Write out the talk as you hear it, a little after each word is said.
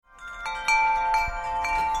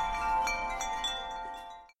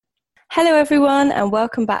Hello, everyone, and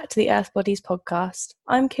welcome back to the Earth Bodies podcast.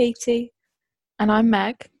 I'm Katie. And I'm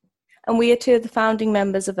Meg. And we are two of the founding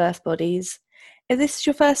members of Earth Bodies. If this is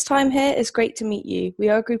your first time here, it's great to meet you. We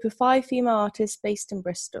are a group of 5 female artists based in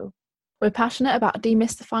Bristol. We're passionate about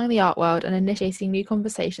demystifying the art world and initiating new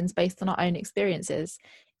conversations based on our own experiences.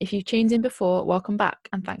 If you've tuned in before, welcome back,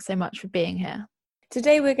 and thanks so much for being here.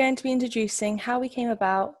 Today, we're going to be introducing how we came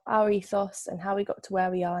about, our ethos, and how we got to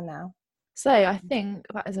where we are now. So I think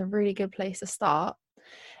that is a really good place to start.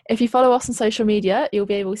 If you follow us on social media, you'll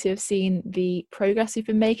be able to have seen the progress we've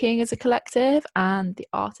been making as a collective and the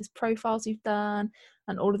artist profiles we've done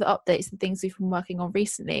and all of the updates and things we've been working on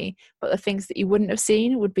recently. But the things that you wouldn't have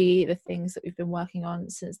seen would be the things that we've been working on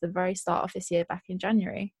since the very start of this year, back in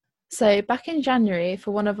January. So back in January,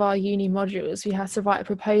 for one of our uni modules, we had to write a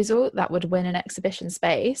proposal that would win an exhibition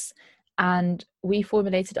space, and we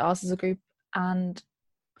formulated ours as a group, and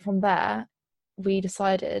from there we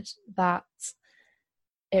decided that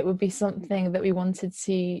it would be something that we wanted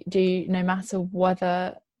to do no matter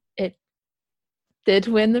whether it did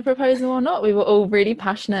win the proposal or not. We were all really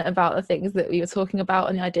passionate about the things that we were talking about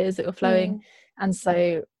and the ideas that were flowing. And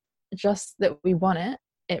so just that we won it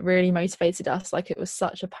really motivated us. Like, it was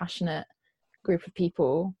such a passionate group of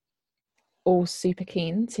people, all super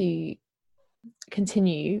keen to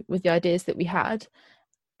continue with the ideas that we had.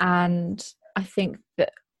 And I think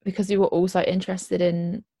that because we were also interested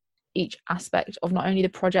in each aspect of not only the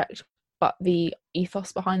project but the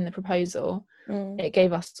ethos behind the proposal, it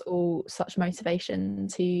gave us all such motivation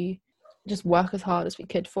to just work as hard as we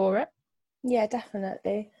could for it. Yeah,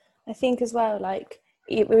 definitely. I think as well, like,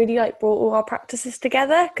 it really brought all our practices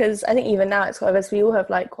together, because I think even now it's quite obvious we all have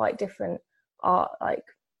quite different art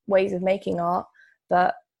ways of making art,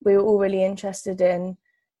 but we were all really interested in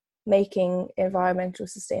making environmental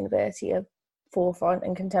sustainability a forefront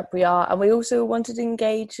in contemporary art, and we also wanted to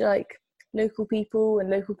engage local people and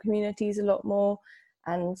local communities a lot more,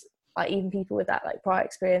 and even people with that prior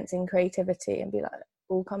experience in creativity, and be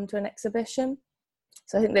all come to an exhibition.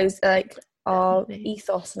 So I think those our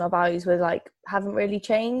ethos and our values were haven't really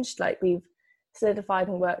changed. We've solidified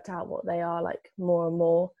and worked out what they are more and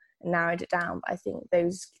more and narrowed it down, but I think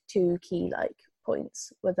those two key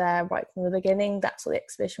points were there right from the beginning. That's what the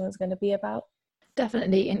exhibition was going to be about.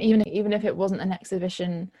 Definitely. And even if it wasn't an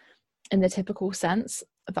exhibition in the typical sense,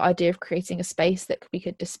 the idea of creating a space that we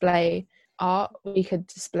could display art, we could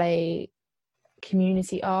display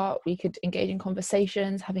community art, we could engage in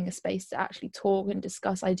conversations, having a space to actually talk and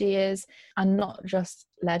discuss ideas, and not just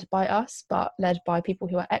led by us but led by people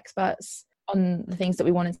who are experts on the things that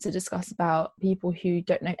we wanted to discuss about, people who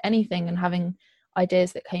don't know anything, and having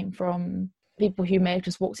ideas that came from people who may have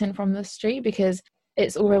just walked in from the street, because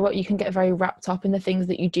it's already what you can get very wrapped up in the things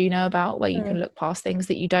that you do know about, where you can look past things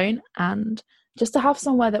that you don't. And just to have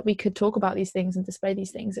somewhere that we could talk about these things and display these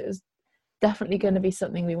things, it was definitely going to be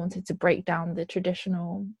something we wanted to break down the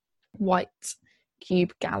traditional white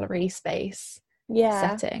cube gallery space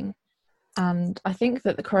setting. And I think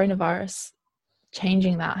that the coronavirus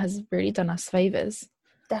changing that has really done us favours.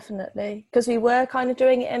 Definitely, because we were kind of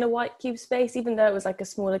doing it in a white cube space, even though it was a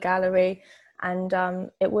smaller gallery, and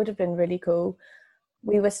it would have been really cool.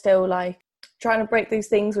 We were still trying to break these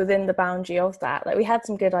things within the boundary of that. We had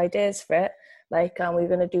some good ideas for it. We were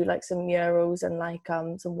going to do some murals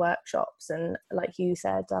and some workshops, and like you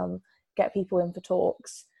said, get people in for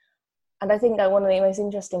talks. And I think one of the most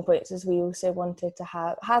interesting points is we also wanted to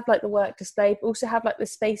have the work displayed, but also have the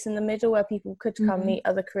space in the middle where people could come meet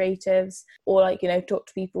other creatives, or talk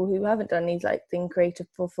to people who haven't done these thing creative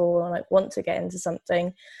before, or want to get into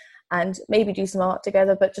something, and maybe do some art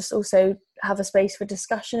together, but just also have a space for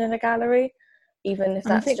discussion in a gallery, even if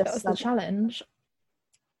that's I think just... that was the challenge,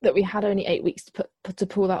 that we had only 8 weeks to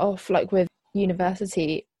pull that off. With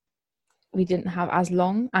university, we didn't have as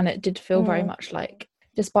long, and it did feel very much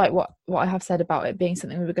despite what I have said about it being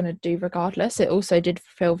something we were going to do regardless, it also did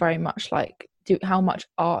feel very much how much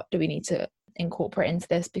art do we need to incorporate into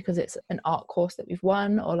this, because it's an art course that we've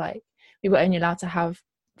won, or we were only allowed to have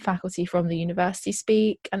faculty from the university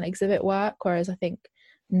speak and exhibit work, whereas I think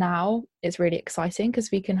now it's really exciting because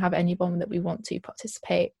we can have anyone that we want to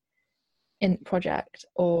participate in the project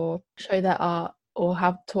or show their art or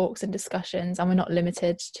have talks and discussions, and we're not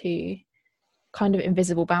limited to kind of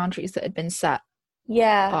invisible boundaries that had been set.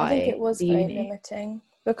 I think it was very limiting,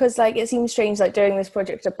 because it seems strange doing this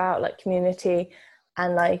project about community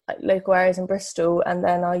and local areas in Bristol, and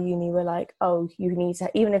then our uni were oh, you need to,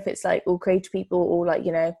 even if it's all creative people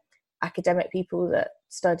or academic people that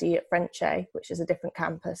study at Frenchay, which is a different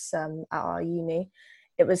campus at our uni,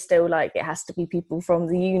 it was still it has to be people from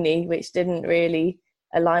the uni, which didn't really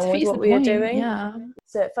align with defeats what the we are point, doing. yeah.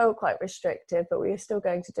 So it felt quite restrictive, but we were still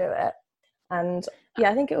going to do it. And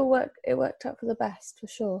yeah, I think it worked out for the best, for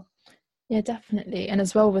sure. Yeah, definitely. And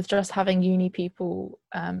as well with just having uni people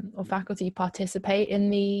or faculty participate in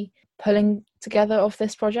the pulling together of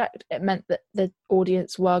this project, it meant that the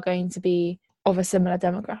audience were going to be of a similar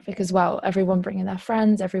demographic as well. Everyone bringing their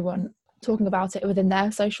friends, everyone talking about it within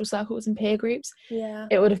their social circles and peer groups. Yeah.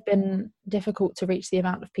 It would have been difficult to reach the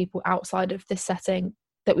amount of people outside of this setting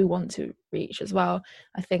that we want to reach as well.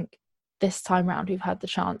 I think this time round we've had the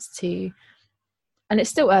chance to, and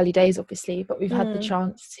it's still early days obviously, but we've had the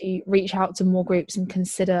chance to reach out to more groups and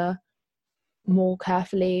consider more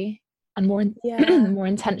carefully and more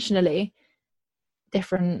intentionally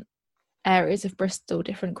different areas of Bristol,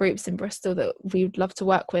 different groups in Bristol that we would love to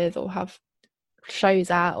work with or have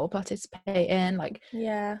shows at or participate in,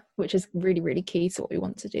 which is really, really key to what we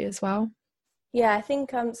want to do as well. Yeah, I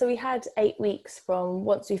think so we had 8 weeks from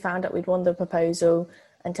once we found out we'd won the proposal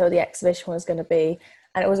until the exhibition was going to be,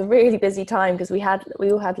 and it was a really busy time because we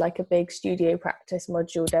all had like a big studio practice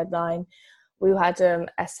module deadline. We all had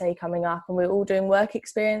essay coming up, and we were all doing work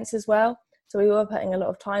experience as well, so we were putting a lot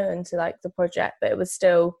of time into like the project, but it was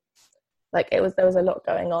still there was a lot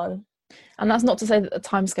going on. And that's not to say that the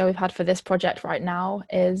timescale we've had for this project right now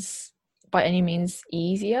is by any means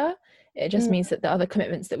easier. It just means that the other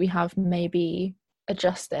commitments that we have may be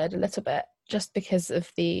adjusted a little bit just because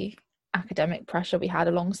of the academic pressure we had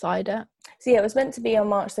alongside it. So yeah, it was meant to be on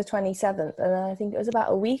March the 27th, and I think it was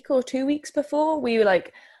about a week or 2 weeks before we were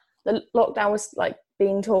like, the lockdown was like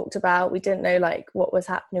being talked about. We didn't know like what was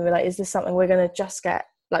happening. We're like, is this something we're going to just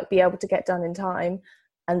be able to get done in time,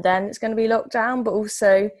 and then it's going to be locked down? But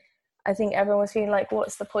also I think everyone was feeling like,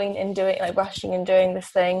 what's the point in doing, like rushing and doing this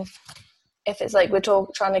thing if it's like we're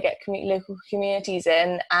trying to get local communities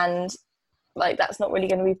in, and like that's not really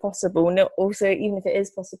going to be possible. No, also even if it is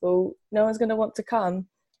possible, no one's going to want to come.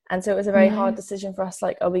 And so it was a very hard decision for us,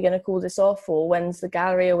 like, are we going to call this off, or when's the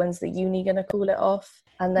gallery or when's the uni going to call it off?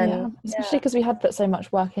 And then especially because we had put so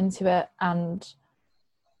much work into it, and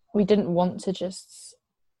we didn't want to just,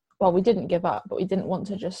 well, we didn't give up, but we didn't want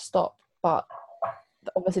to just stop. But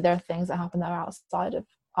obviously there are things that happen that are outside of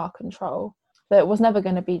our control. But it was never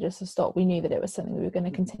going to be just a stop. We knew that it was something we were going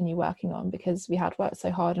to continue working on because we had worked so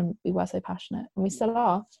hard and we were so passionate, and we still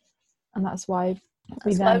are. And that's why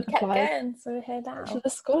we then applied going, so we're here now. For the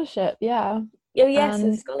scholarship. Oh yes,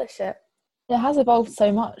 the scholarship. It has evolved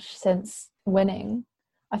so much since winning.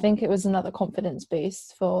 I think it was another confidence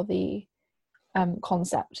boost for the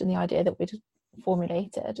concept and the idea that we'd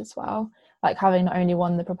formulated as well. Like having not only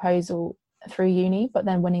won the proposal through uni, but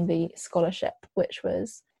then winning the scholarship, which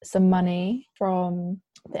was some money from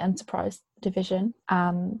the enterprise division,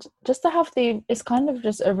 and just to have it's kind of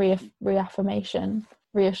just a reaffirmation,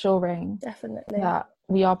 reassuring, definitely, that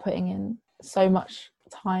we are putting in so much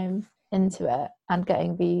time into it and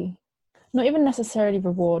getting the, not even necessarily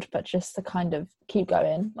reward, but just to kind of keep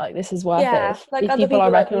going, like this is worth it. Like other people are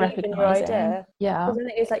recognizing your idea. Because then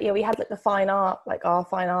it's like, we had like the fine art, like our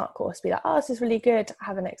fine art course be like, oh, this is really good,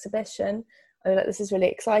 have an exhibition, and we're like, this is really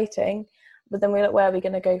exciting. But then we're like, where are we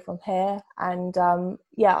going to go from here? And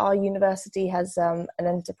our university has an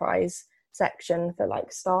enterprise section for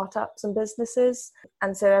like startups and businesses,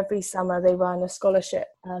 and so every summer they run a scholarship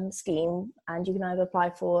scheme, and you can either apply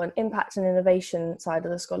for an impact and innovation side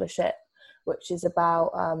of the scholarship, which is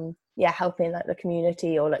about helping like the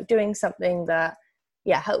community, or like doing something that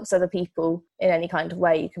helps other people in any kind of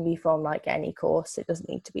way. You can be from like any course, it doesn't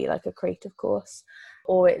need to be like a creative course,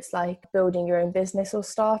 or it's like building your own business or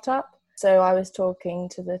startup. So I was talking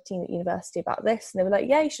to the team at university about this, and they were like,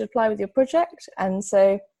 yeah, you should apply with your project. And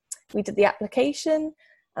so we did the application,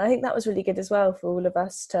 and I think that was really good as well for all of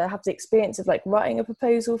us to have the experience of like writing a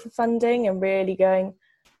proposal for funding and really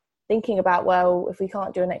thinking about, well, if we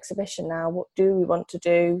can't do an exhibition now, what do we want to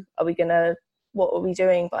do? What are we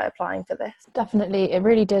doing by applying for this? Definitely, it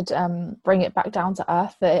really did bring it back down to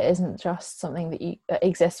earth, that it isn't just something that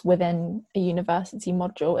exists within a university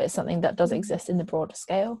module. It's something that does exist in the broader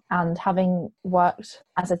scale. And having worked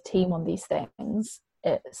as a team on these things,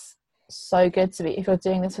 it's so good to be, if you're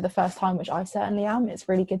doing this for the first time, which I certainly am, it's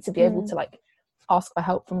really good to be able to like ask for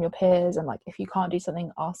help from your peers, and like if you can't do something,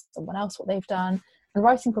 ask someone else what they've done. And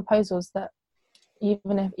writing proposals that,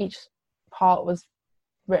 even if each part was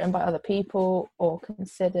written by other people or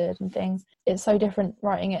considered and things, it's so different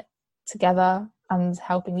writing it together and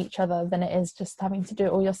helping each other than it is just having to do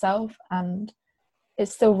it all yourself. And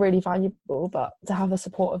it's still really valuable, but to have the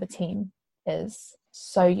support of a team is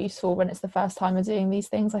so useful when it's the first time of doing these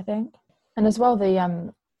things, I think. And as well,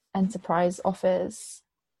 the enterprise offers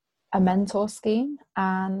a mentor scheme,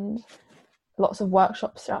 and lots of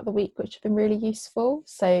workshops throughout the week, which have been really useful.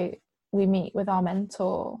 So we meet with our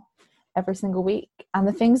mentor every single week, and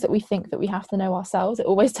the things that we think that we have to know ourselves, it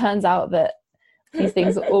always turns out that these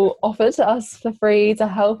things are all offered to us for free to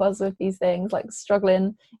help us with these things, like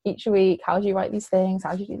struggling each week. How do you write these things?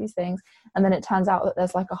 How do you do these things? And then it turns out that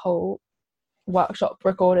there's like a whole workshop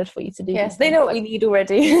recorded for you to do. Yes, they know what we need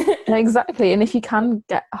already. Exactly. And if you can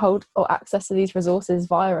get hold or access to these resources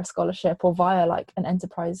via a scholarship or via like an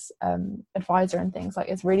enterprise advisor and things, like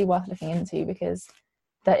it's really worth looking into, because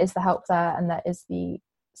there is the help there and there is the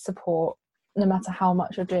support, no matter how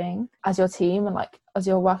much you're doing as your team and like as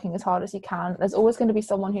you're working as hard as you can. There's always going to be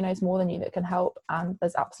someone who knows more than you that can help, and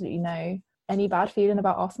there's absolutely no any bad feeling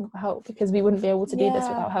about asking for help, because we wouldn't be able to do this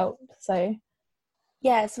without help. So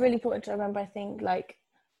yeah, it's really important to remember, I think, like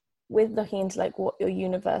with looking into like what your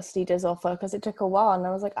university does offer, because it took a while and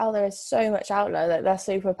I was like, oh, there is so much out there that they're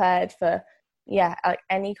so prepared for like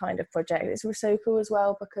any kind of project. It's so cool as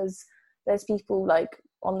well, because there's people like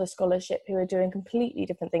on the scholarship who are doing completely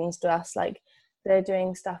different things to us. Like they're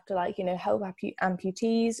doing stuff to like, you know, help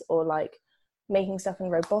amputees, or like making stuff in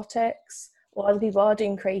robotics, or other people are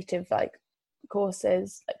doing creative like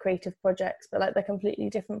courses, like creative projects, but like they're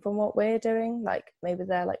completely different from what we're doing. Like maybe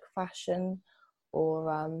they're like fashion,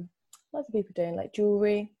 or other people doing like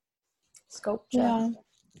jewelry, sculpture. Yeah,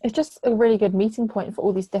 it's just a really good meeting point for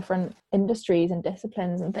all these different industries and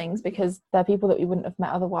disciplines and things, because they're people that we wouldn't have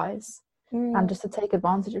met otherwise. And just to take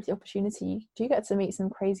advantage of the opportunity, you do get to meet some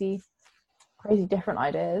crazy different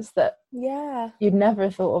ideas that you'd never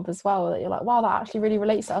thought of as well, that you're like, wow, that actually really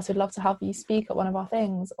relates to us, we'd love to have you speak at one of our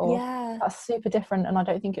things, or that's super different and I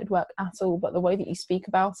don't think it would work at all, but the way that you speak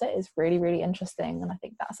about it is really, really interesting. And I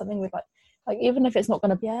think that's something with like even if it's not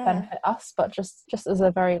going to benefit us, but just as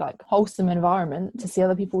a very like wholesome environment to see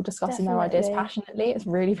other people discussing their ideas passionately, it's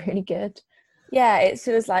really, really good. Yeah, it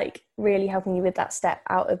feels like really helping you with that step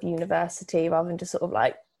out of university, rather than just sort of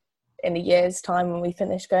like in a year's time when we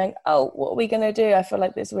finish going, oh, what are we going to do? I feel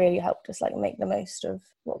like this really helped us like make the most of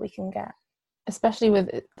what we can get. Especially with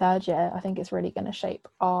third year, I think it's really going to shape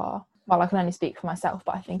well, I can only speak for myself,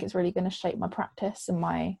 but I think it's really going to shape my practice and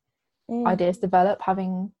my ideas develop,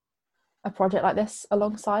 having a project like this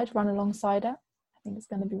run alongside it. I think it's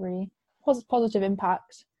going to be really positive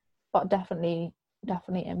impact, but definitely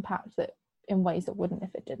impact that in ways that wouldn't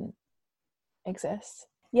if it didn't exist.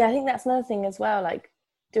 Yeah, I think that's another thing as well, like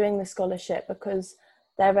doing the scholarship, because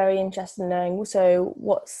they're very interested in knowing also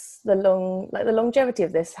what's the longevity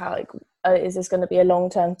of this. How like is this going to be a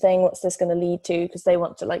long-term thing? What's this going to lead to? Because they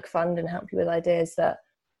want to like fund and help you with ideas that,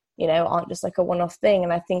 you know, aren't just like a one-off thing.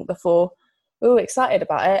 And I think before we were excited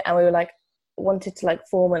about it and we were like wanted to like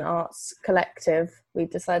form an arts collective, we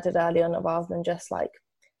decided early on, rather than just like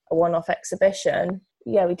a one-off exhibition,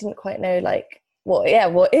 we didn't quite know like what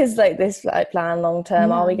is like this like plan long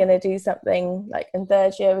term. Are we going to do something like in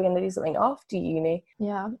third year? Are we going to do something after uni?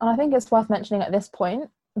 And I think it's worth mentioning at this point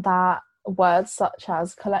that words such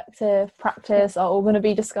as collective, practice are all going to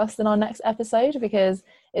be discussed in our next episode, because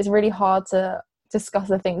it's really hard to discuss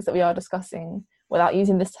the things that we are discussing without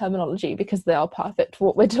using this terminology, because they are perfect for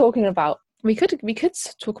what we're talking about. We could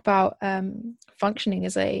talk about functioning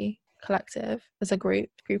as a collective, as a group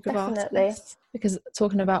of artists, because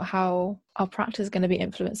talking about how our practice is going to be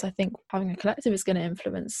influenced, I think having a collective is going to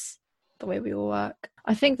influence the way we all work.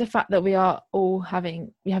 I think the fact that we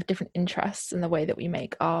have different interests in the way that we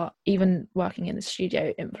make art, even working in the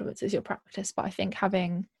studio, influences your practice. But I think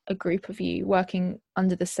having a group of you working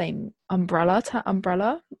under the same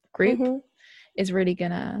umbrella group is really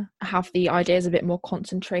gonna have the ideas a bit more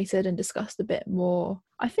concentrated and discussed a bit more,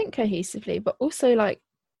 I think, cohesively. But also, like,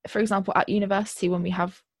 for example, at university, when we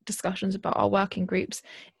have discussions about our working groups,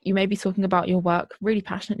 you may be talking about your work really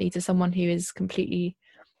passionately to someone who is completely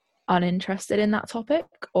uninterested in that topic,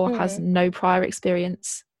 or has no prior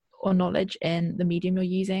experience or knowledge in the medium you're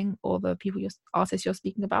using or the artists you're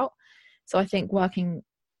speaking about. So I think working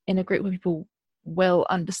in a group where people will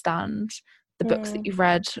understand the books that you've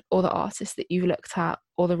read, or the artists that you've looked at,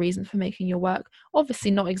 or the reason for making your work,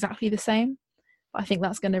 obviously not exactly the same, but I think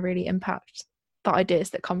that's going to really impact the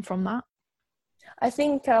ideas that come from that. I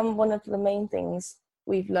think one of the main things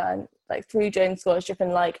we've learned like through doing scholarship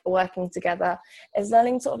and like working together is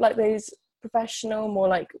learning sort of like those professional, more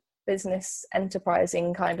like business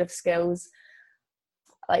enterprising kind of skills,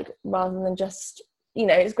 like rather than just, you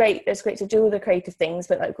know, it's great to do all the creative things,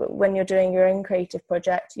 but like when you're doing your own creative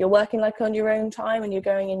project, you're working like on your own time and you're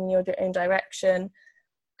going in your own direction,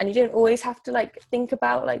 and you don't always have to like think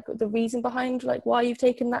about like the reason behind like why you've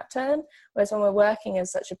taken that turn. Whereas when we're working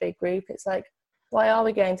as such a big group, it's like, why are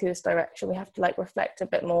we going through this direction? We have to like reflect a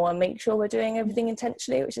bit more and make sure we're doing everything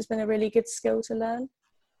intentionally, which has been a really good skill to learn.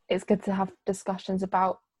 It's good to have discussions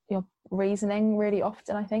about your reasoning really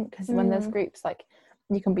often, I think, because when there's groups, like,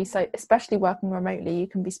 you can be so, especially working remotely, you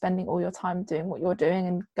can be spending all your time doing what you're doing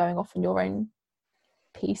and going off on your own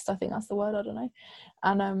piece, I think that's the word, I don't know,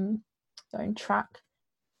 and your own track.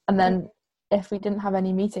 And then if we didn't have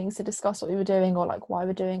any meetings to discuss what we were doing or like why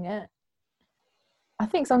we're doing it, I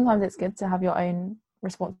think sometimes it's good to have your own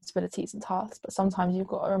responsibilities and tasks, but sometimes you've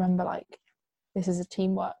got to remember, like, this is a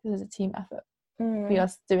teamwork, this is a team effort. We are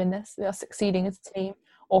doing this, we are succeeding as a team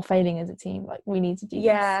or failing as a team, like we need to do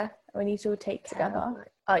this. We need to all take care together.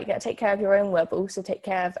 You got to take care of your own work, but also take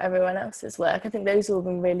care of everyone else's work. I think those have all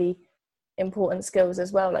been really important skills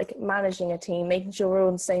as well, like managing a team, making sure we're all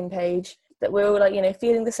on the same page, that we're all like, you know,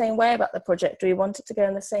 feeling the same way about the project. Do we want it to go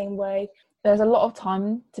in the same way? There's a lot of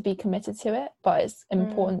time to be committed to it, but it's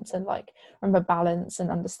important to like remember balance and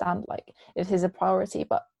understand, like, it is a priority,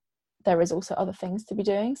 but there is also other things to be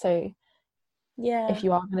doing. So if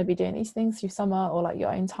you are going to be doing these things through summer or like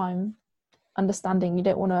your own time, understanding you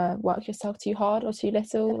don't want to work yourself too hard or too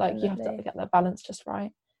little. Like, you have to get that balance just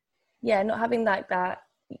right. Not having like that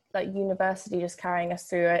like university just carrying us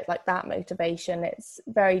through it, like that motivation. It's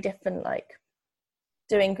very different, like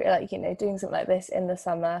doing, like, you know, doing something like this in the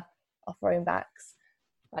summer off our own backs,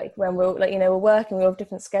 like when we're like, you know, we're working, we have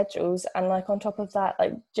different schedules, and like on top of that,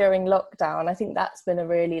 like during lockdown, I think that's been a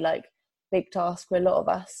really like big task for a lot of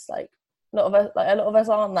us. Like a lot of us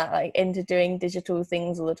aren't that like into doing digital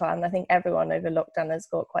things all the time, and I think everyone over lockdown has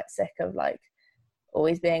got quite sick of like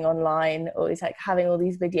always being online, always like having all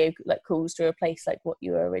these video like calls to replace like what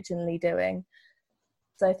you were originally doing.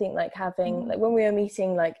 So I think like having like when we were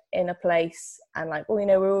meeting like in a place and like, well, you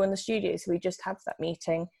know, we're all in the studio, so we just have that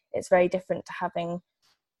meeting. It's very different to having a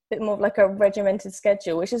bit more of like a regimented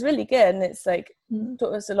schedule, which is really good, and it's like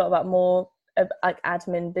taught us a lot about more of like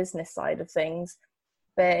admin business side of things.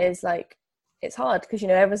 But it's like it's hard because, you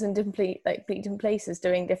know, everyone's in different places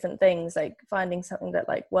doing different things, like finding something that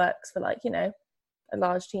like works for like, you know, a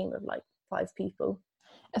large team of like 5 people,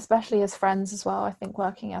 especially as friends as well. I think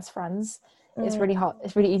working as friends, it's really hard,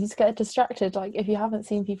 it's really easy to get distracted, like if you haven't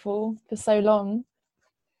seen people for so long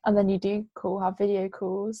and then you do have video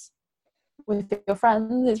calls with your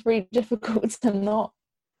friends, it's really difficult to not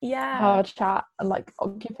have a chat and like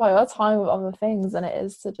occupy our time with other things than it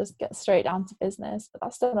is to just get straight down to business. But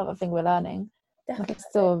that's still another thing we're learning. Like, it's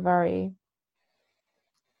still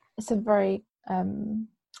it's a very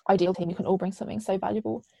ideal team. You can all bring something so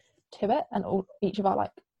valuable to it, and each of our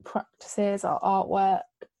like practices, our artwork,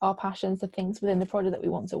 our passions, the things within the project that we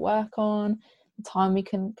want to work on, the time we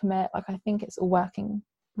can commit, like I think it's all working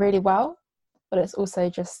really well. But it's also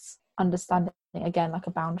just understanding, again, like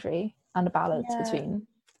a boundary and a balance between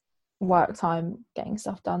work time, getting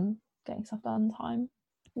stuff done time.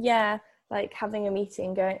 Like having a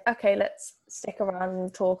meeting, going, okay, let's stick around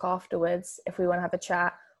and talk afterwards if we want to have a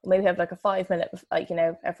chat, or maybe have like a 5-minute, like, you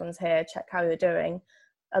know, everyone's here, check how you're doing.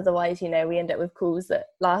 Otherwise, you know, we end up with calls that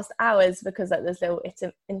last hours because like there's little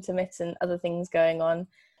intermittent other things going on.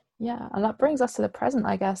 And that brings us to the present,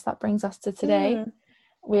 I guess. That brings us to today.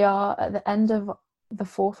 We are at the end of the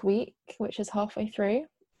 4th week, which is halfway through.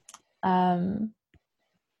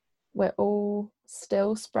 We're all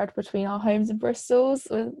still spread between our homes in Bristol,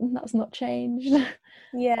 so that's not changed.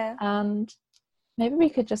 And maybe we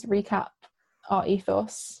could just recap our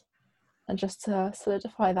ethos and just to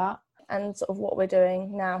solidify that and sort of what we're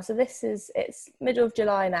doing now. So it's middle of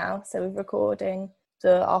July now, so we're recording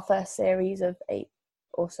our first series of 8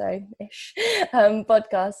 or so ish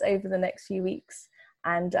podcasts over the next few weeks,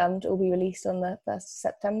 and it will be released on the 1st of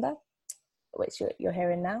September, which you're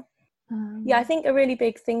hearing now. I think a really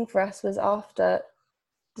big thing for us was after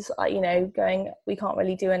just, you know, going, we can't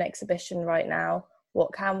really do an exhibition right now,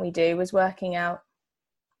 what can we do, was working out,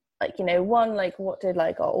 like, you know, one, like what did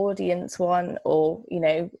like our audience want, or, you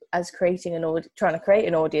know, as trying to create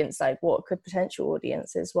an audience, like what could potential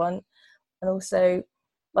audiences want, and also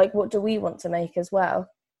like what do we want to make as well.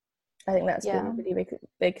 I think that's been a really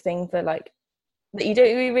big thing for like that you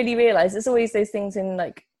don't really realize. There's always those things in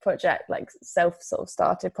like project, like self sort of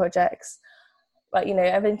started projects, but you know,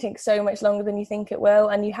 everything takes so much longer than you think it will,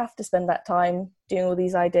 and you have to spend that time doing all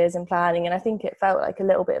these ideas and planning. And I think it felt like a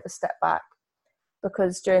little bit of a step back,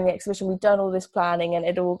 because during the exhibition we'd done all this planning and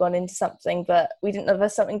it all gone into something, but we didn't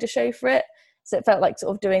have something to show for it, so it felt like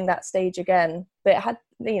sort of doing that stage again. But it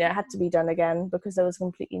had to be done again because there was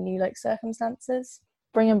completely new like circumstances.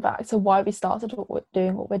 Bringing back to why we started what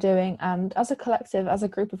we're doing, and as a collective, as a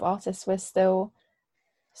group of artists, we're still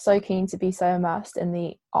so keen to be so immersed in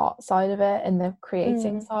the art side of it, in the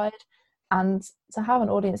creating side, And to have an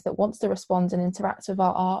audience that wants to respond and interact with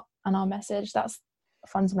our art and our message, that's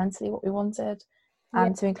fundamentally what we wanted.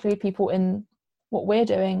 And to include people in what we're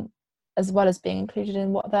doing as well as being included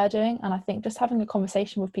in what they're doing. And I think just having a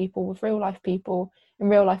conversation with people, with real life people in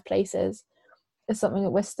real life places, is something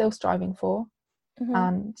that we're still striving for.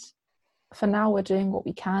 And for now, we're doing what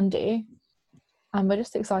we can do, and we're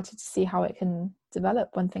just excited to see how it can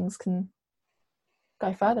develop when things can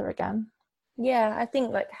go further again. Yeah, I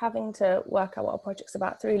think like having to work out what our project's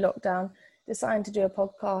about through lockdown, deciding to do a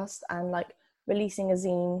podcast and like releasing a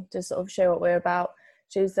zine to sort of show what we're about,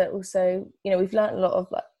 shows that also, you know, we've learned a lot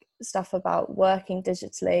of like stuff about working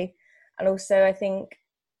digitally, and also I think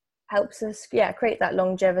helps us create that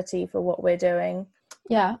longevity for what we're doing.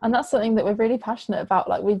 Yeah, and that's something that we're really passionate about.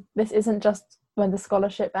 Like this isn't just when the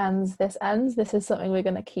scholarship ends, this ends. This is something we're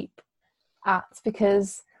going to keep at,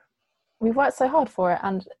 because we've worked so hard for it,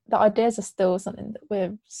 and the ideas are still something that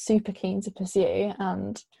we're super keen to pursue,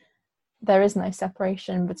 and there is no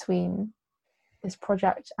separation between this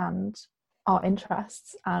project and our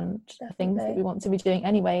interests and the things that we want to be doing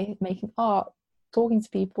anyway, making art, talking to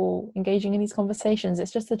people, engaging in these conversations.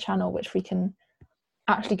 It's just a channel which we can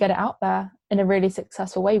actually get it out there in a really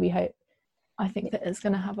successful way, we hope. I think that it's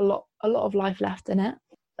going to have a lot of life left in it.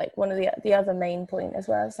 Like one of the other main point as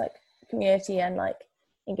well is like community and like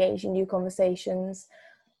engaging new conversations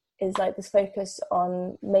is like this focus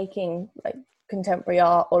on making like contemporary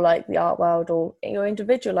art or like the art world or your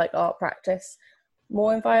individual like art practice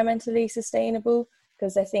more environmentally sustainable,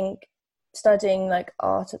 because I think studying like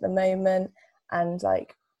art at the moment and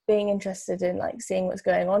like being interested in like seeing what's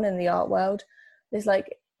going on in the art world, there's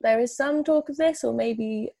like there is some talk of this, or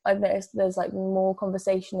maybe I've noticed there's like more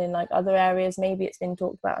conversation in like other areas. Maybe it's been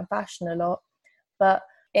talked about in fashion a lot, but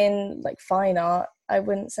in like fine art I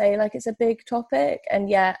wouldn't say like it's a big topic. And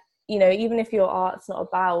yet, you know, even if your art's not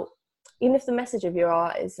about, even if the message of your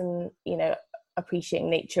art isn't, you know, appreciating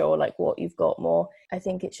nature or like what you've got more, I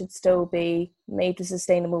think it should still be made with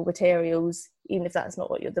sustainable materials, even if that's not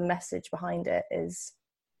what the message behind it is.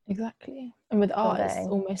 Exactly. And with art, it's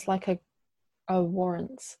almost like a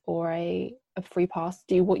warrant or a free pass.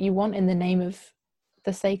 Do what you want in the name of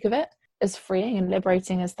the sake of it. As freeing and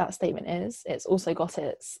liberating as that statement is, it's also got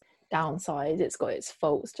its downsides, it's got its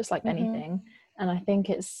faults, just like anything. And I think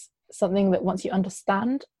it's something that once you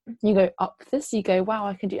understand, you go up this, you go, wow,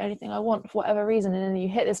 I can do anything I want for whatever reason, and then you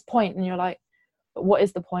hit this point and you're like, but what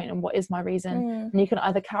is the point and what is my reason? And you can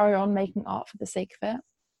either carry on making art for the sake of it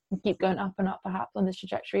and keep going up and up perhaps on this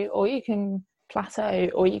trajectory, or you can plateau,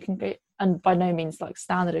 or you can go, and by no means like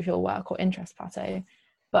standard of your work or interest plateau,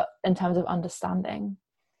 but in terms of understanding,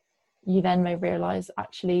 you then may realize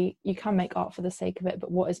actually you can make art for the sake of it, but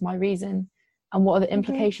what is my reason, and what are the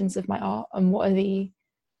implications of my art, and what are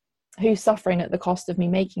who's suffering at the cost of me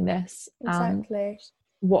making this, and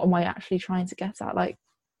what am I actually trying to get at? Like,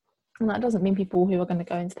 and that doesn't mean people who are going to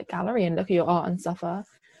go into the gallery and look at your art and suffer,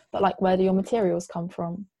 but like, where do your materials come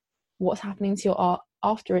from? What's happening to your art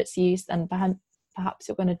after it's used, and perhaps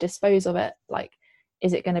you're going to dispose of it? Like,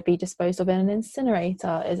 is it going to be disposed of in an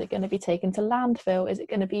incinerator? Is it going to be taken to landfill? Is it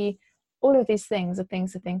going to be, all of these things are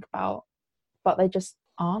things to think about, but they just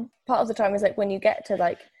aren't. Part of the time is like when you get to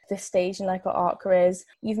like this stage in like our art careers,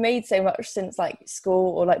 you've made so much since like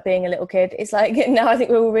school or like being a little kid. It's like now I think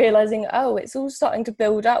we're all realizing, oh, it's all starting to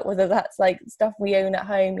build up, whether that's like stuff we own at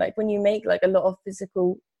home, like when you make like a lot of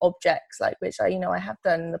physical objects, like which I have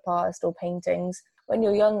done in the past, or paintings. When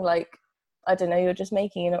you're young, like I don't know, you're just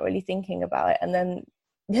making, you're not really thinking about it, and then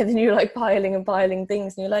you're like piling and piling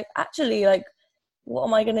things, and you're like, actually, like, what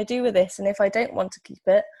am I going to do with this? And if I don't want to keep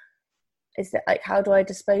it, is that like, how do I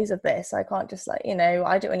dispose of this? I can't just like,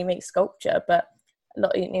 I don't really make sculpture, but a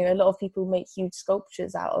lot of people make huge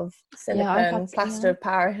sculptures out of silicone, plaster of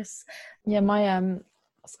Paris. My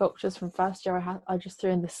sculptures from first year, I just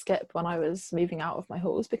threw in the skip when I was moving out of my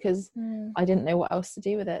halls, because I didn't know what else to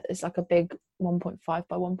do with it. It's like a big 1.5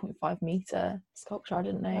 by 1.5 meter sculpture. I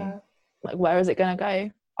didn't know like, where is it going to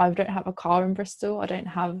go? I don't have a car in Bristol. I don't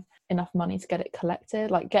have enough money to get it collected.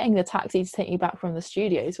 Like, getting the taxi to take me back from the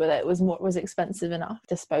studios with it was expensive enough.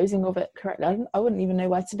 Disposing of it correctly, I wouldn't even know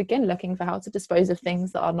where to begin looking for how to dispose of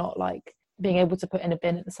things that are not like being able to put in a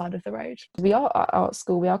bin at the side of the road. We are at art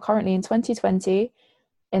school. We are currently in 2020,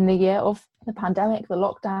 in the year of the pandemic, the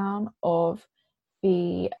lockdown, of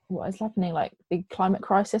what is happening, like the climate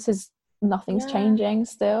crisis is, nothing's changing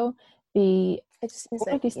still. It just seems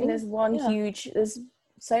like there's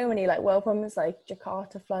so many like world problems, like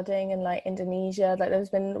Jakarta flooding and like Indonesia, like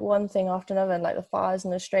there's been one thing after another, and like the fires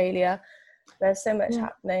in Australia. There's so much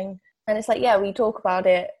happening, and it's like we talk about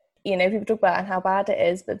it, people talk about it and how bad it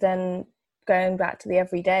is, but then going back to the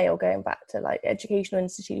everyday or going back to like educational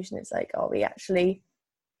institution, it's like, are we actually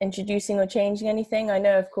introducing or changing anything? I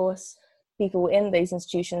know, of course, people in those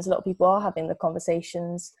institutions, a lot of people are having the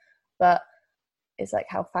conversations, but it's like,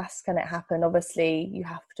 how fast can it happen? Obviously you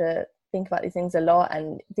have to think about these things a lot,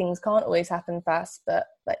 and things can't always happen fast, but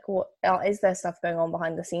like, what is there stuff going on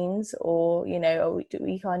behind the scenes, or you know, do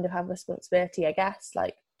we kind of have responsibility, I guess,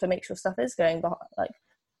 like to make sure stuff is going on?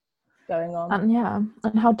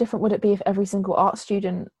 And how different would it be if every single art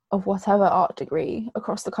student of whatever art degree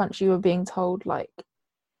across the country were being told, like,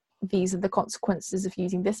 these are the consequences of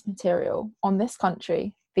using this material on this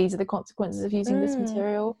country, these are the consequences of using this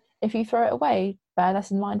material, if you throw it away, bear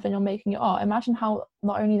this in mind when you're making your art. Imagine how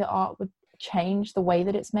not only the art would change the way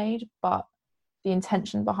that it's made, but the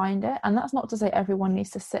intention behind it. And that's not to say everyone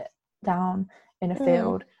needs to sit down in a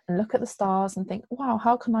field and look at the stars and think, wow,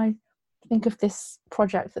 how can I think of this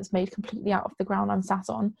project that's made completely out of the ground I'm sat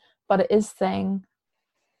on? But it is saying,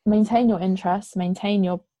 maintain your interests, maintain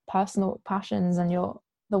your personal passions and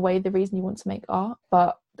the reason you want to make art,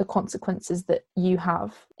 but the consequences that you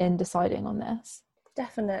have in deciding on this.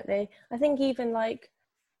 Definitely. I think even like,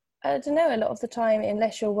 I don't know, a lot of the time,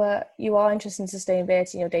 unless you are interested in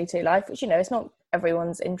sustainability in your day-to-day life, which, you know, it's not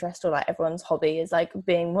everyone's interest or like everyone's hobby is like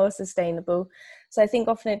being more sustainable. So I think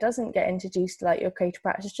often it doesn't get introduced to like your creative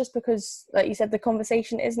practice, just because, like you said, the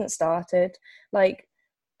conversation isn't started. Like,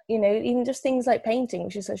 you know, even just things like painting,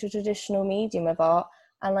 which is such a traditional medium of art,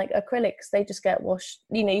 and like acrylics, they just get washed.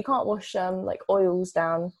 You know, you can't wash like oils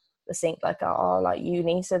down the sink like at our like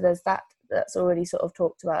uni. So there's that's already sort of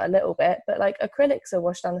talked about a little bit. But like acrylics are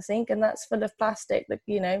washed down the sink, and that's full of plastic that,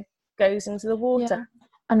 you know, goes into the water. Yeah.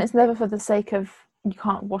 And it's never for the sake of you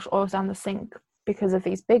can't wash oils down the sink because of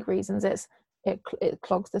these big reasons. It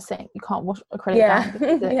clogs the sink. You can't wash acrylic down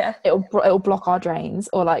because it'll block our drains,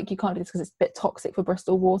 or like you can't do this because it's a bit toxic for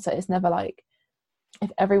Bristol water. It's never like, if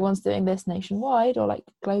everyone's doing this nationwide or like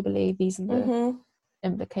globally, these are the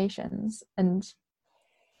implications. And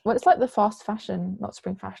well, it's like the fast fashion, not to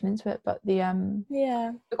bring fashion into it, but the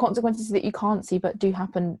consequences that you can't see but do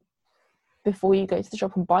happen before you go to the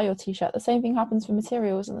shop and buy your t-shirt. The same thing happens for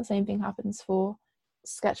materials, and the same thing happens for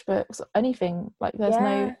sketchbooks, anything. Like, there's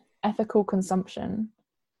no ethical consumption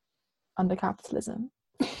under capitalism.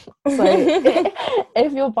 So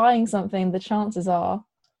if you're buying something, the chances are,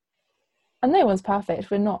 and no one's perfect,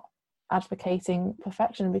 we're not advocating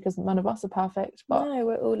perfection because none of us are perfect, but no,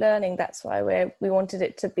 we're all learning. That's why we wanted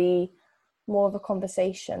it to be more of a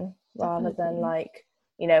conversation rather than like,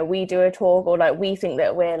 you know, we do a talk, or like we think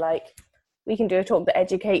that we're like, we can do a talk that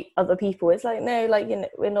educate other people. It's like, no, like, you know,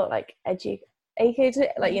 we're not like educated,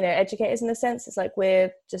 like, you know, educators in a sense. It's like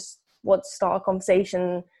we're just want to start a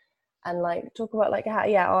conversation and like talk about like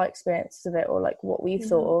how, our experiences of it, or like what we've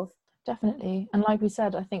thought of. Definitely. And like we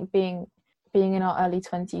said, I think being in our early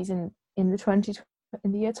 20s in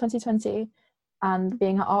the year 2020 and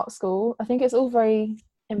being at art school, I think it's all very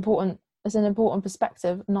important. It's an important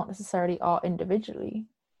perspective, not necessarily our individual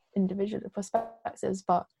perspectives,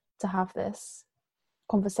 but to have this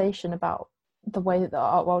conversation about the way that the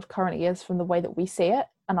art world currently is from the way that we see it,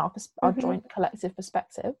 and our joint collective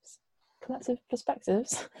perspectives.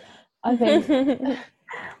 I think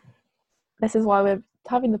this is why we're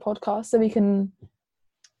having the podcast, so we can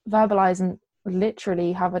verbalize and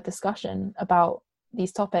literally have a discussion about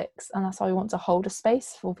these topics. And that's why we want to hold a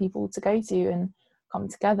space for people to go to and come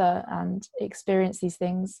together and experience these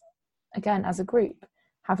things again as a group.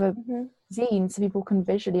 Have a zine so people can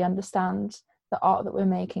visually understand the art that we're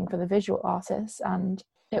making for the visual artists, and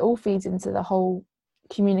it all feeds into the whole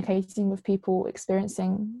communicating with people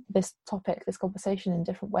experiencing this topic, this conversation in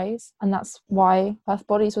different ways. And that's why Earth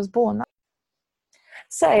Bodies was born.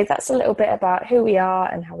 So that's a little bit about who we are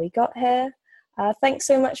and how we got here. Thanks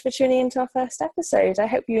so much for tuning into our first episode. I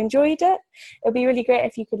hope you enjoyed it. It would be really great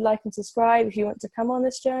if you could like and subscribe if you want to come on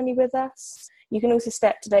this journey with us. You can also stay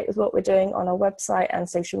up to date with what we're doing on our website and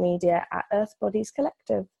social media at Earth Bodies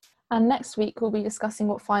Collective. And next week we'll be discussing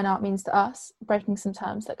what fine art means to us, breaking some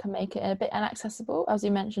terms that can make it a bit inaccessible, as you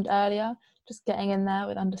mentioned earlier, just getting in there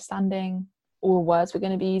with understanding all the words we're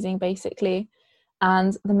going to be using basically,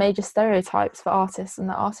 and the major stereotypes for artists and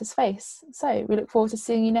the artist's face. So we look forward to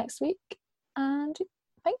seeing you next week, and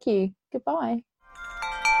thank you. Goodbye.